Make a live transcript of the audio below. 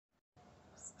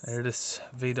Here, this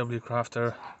VW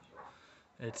Crafter,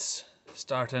 it's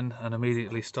starting and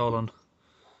immediately stalling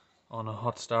on a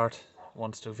hot start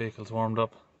once the vehicle's warmed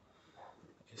up.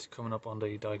 It's coming up on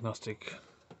the diagnostic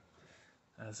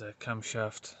as a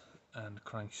camshaft and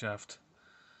crankshaft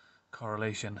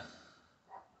correlation.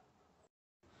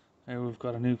 Here we've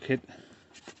got a new kit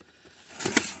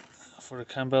for the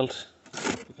cam belt.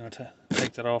 We're going to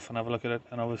take that off and have a look at it,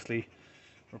 and obviously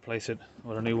replace it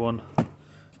with a new one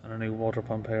and a new water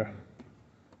pump here.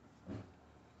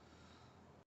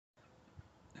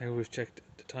 Here we've checked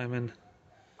the timing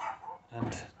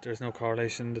and there's no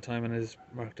correlation. The timing is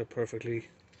marked up perfectly.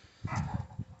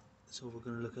 So we're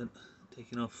going to look at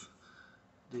taking off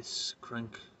this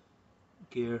crank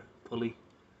gear pulley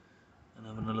and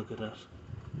having a look at that.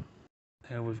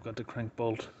 Here we've got the crank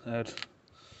bolt out,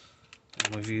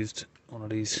 and we've used one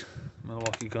of these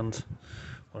Milwaukee guns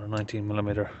with a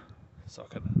 19mm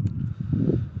socket.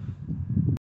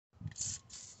 Just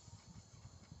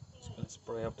going to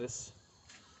spray up this.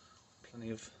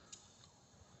 Plenty of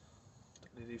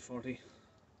WD-40.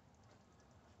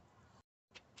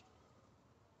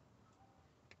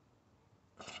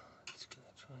 Just going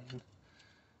to try and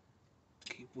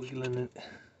keep wiggling it like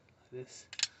this.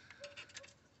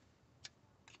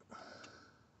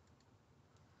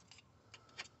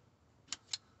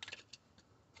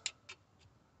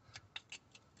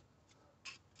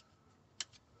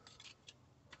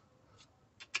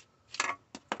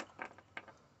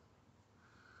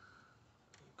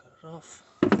 Got it off.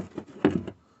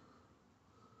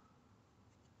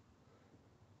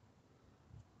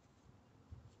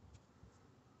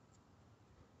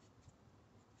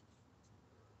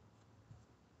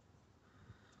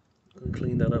 I'll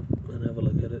clean that up and have a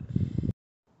look at it.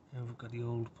 Here we've got the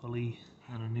old pulley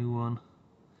and a new one.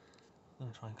 I'm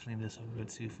going to try and clean this up a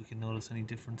bit, see if we can notice any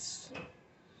difference.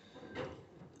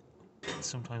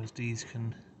 Sometimes these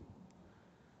can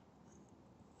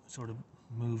sort of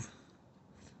move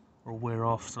or wear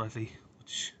off slightly,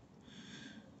 which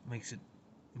makes it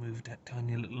move that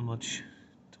tiny little much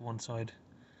to one side.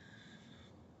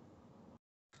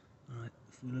 Alright,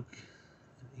 if we look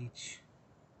at each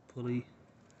pulley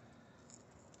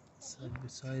side by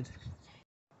side,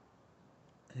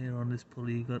 here on this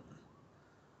pulley you can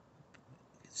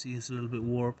see it's a little bit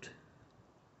warped.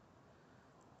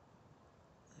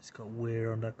 It's got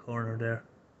wear on that corner there.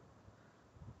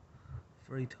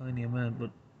 Very tiny amount, but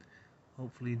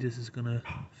hopefully this is going to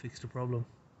fix the problem.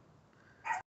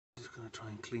 I'm just going to try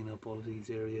and clean up all of these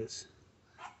areas,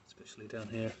 especially down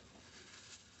here.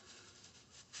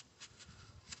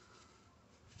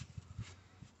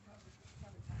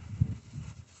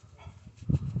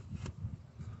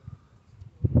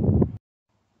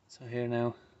 So here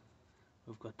now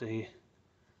we've got the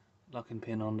locking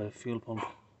pin on the fuel pump.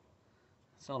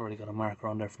 It's already got a marker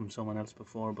on there from someone else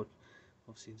before, but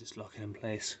obviously just lock it in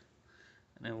place.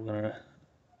 And now we're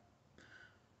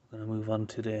gonna move on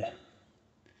to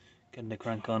getting the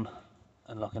crank on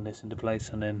and locking this into place,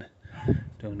 and then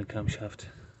doing the camshaft.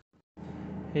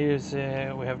 Here's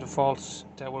we have the faults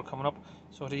that were coming up.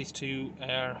 So these two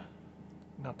are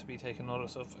not to be taken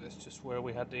notice of. It's just where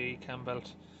we had the cam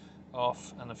belt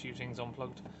off and a few things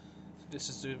unplugged. So this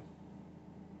is the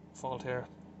fault here,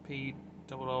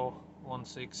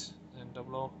 P0016 and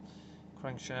 00,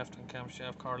 crankshaft and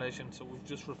camshaft correlation. So we've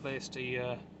just replaced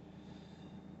the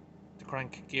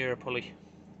crank gear pulley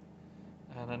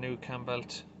and a new cam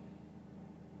belt.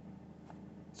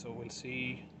 So we'll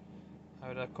see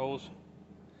how that goes.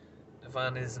 The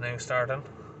van is now starting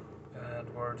and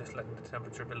we're just letting the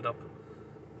temperature build up,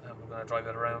 and we're going to drive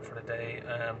it around for the day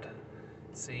and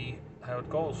see how it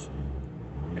goes.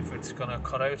 If it's going to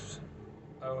cut out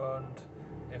and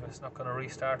if it's not going to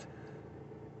restart.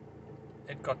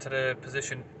 It got to the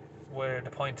position where the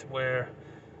point where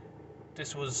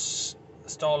this was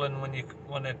stalling when you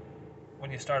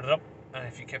started up, and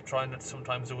if you kept trying it,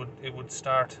 sometimes it would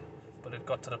start, but it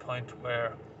got to the point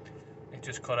where it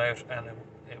just cut out and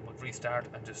it would restart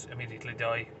and just immediately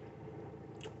die,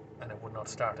 and it would not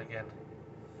start again.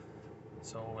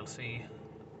 So we'll see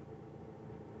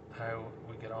how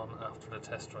we get on after the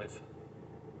test drive.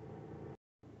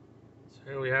 So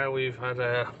here we are, we've had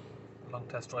a long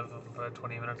test drive of about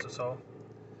 20 minutes or so.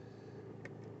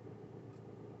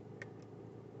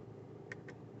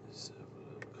 Let's have a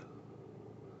look.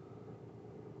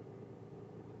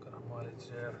 Got our mileage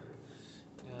there,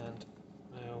 and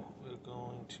now we're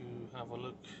going to have a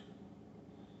look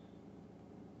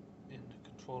in the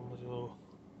control module.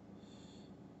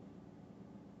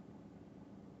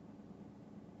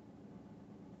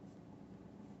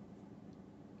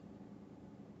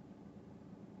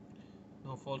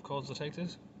 No fault codes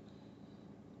detected.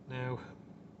 Now,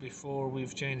 before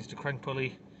we've changed the crank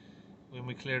pulley, when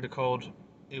we cleared the code,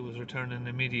 it was returning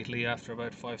immediately after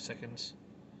about 5 seconds.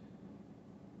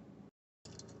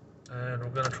 And we're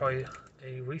going to try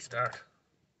a restart.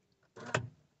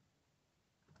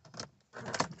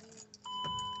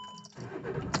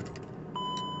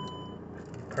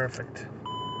 Perfect.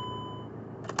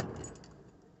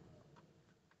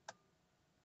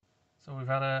 So we've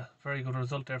had a very good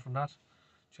result there from that.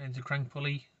 Changed the crank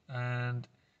pulley and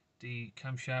the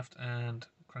camshaft and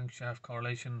crankshaft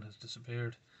correlation has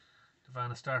disappeared. The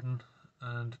van is starting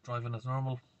and driving as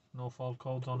normal. No fault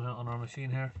codes on our machine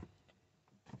here.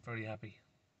 Very happy.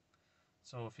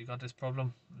 So if you got this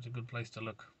problem, it's a good place to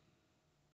look.